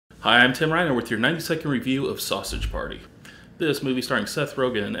Hi, I'm Tim Ridenour with your 90-second review of Sausage Party. This movie, starring Seth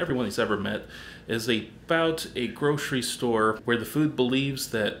Rogen and everyone he's ever met, is about a grocery store where the food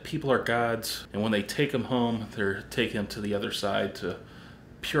believes that people are gods, and when they take them home, they're taking them to the other side to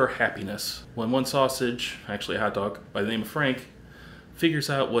pure happiness. When one sausage, actually a hot dog, by the name of Frank,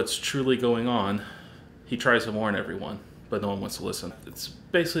 figures out what's truly going on, he tries to warn everyone, but no one wants to listen. It's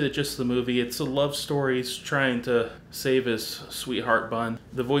basically the gist of the movie. It's a love story. He's trying to save his sweetheart bun.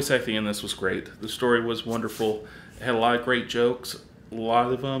 The voice acting in this was great. The story was wonderful. It had a lot of great jokes. A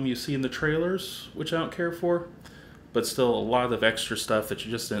lot of them you see in the trailers, which I don't care for, but still a lot of extra stuff that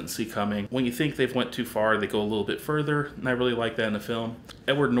you just didn't see coming. When you think they've went too far, they go a little bit further, and I really like that in the film.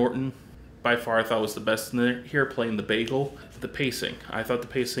 Edward Norton, by far, I thought was the best in here, playing the bagel. The pacing. I thought the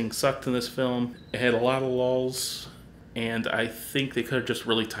pacing sucked in this film. It had a lot of lulls, and I think they could have just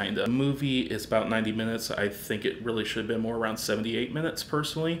really tightened up. The movie is about 90 minutes. I think it really should have been more around 78 minutes,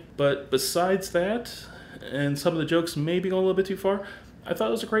 personally. But besides that, and some of the jokes maybe going a little bit too far, I thought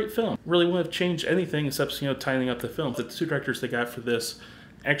it was a great film. Really wouldn't have changed anything except, tightening up the film. The two directors they got for this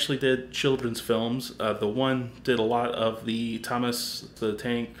actually did children's films. The one did a lot of the Thomas the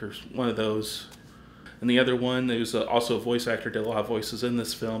Tank, or one of those. And the other one, who's also a voice actor, did a lot of voices in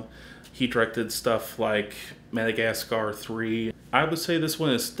this film. He directed stuff like Madagascar 3. I would say this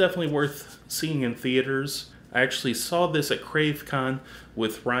one is definitely worth seeing in theaters. I actually saw this at CraveCon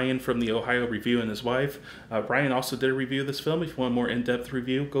with Ryan from the Ohio Review and his wife. Ryan also did a review of this film. If you want a more in-depth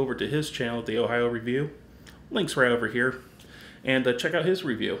review, go over to his channel, the Ohio Review. Link's right over here. And check out his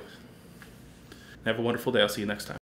review. Have a wonderful day. I'll see you next time.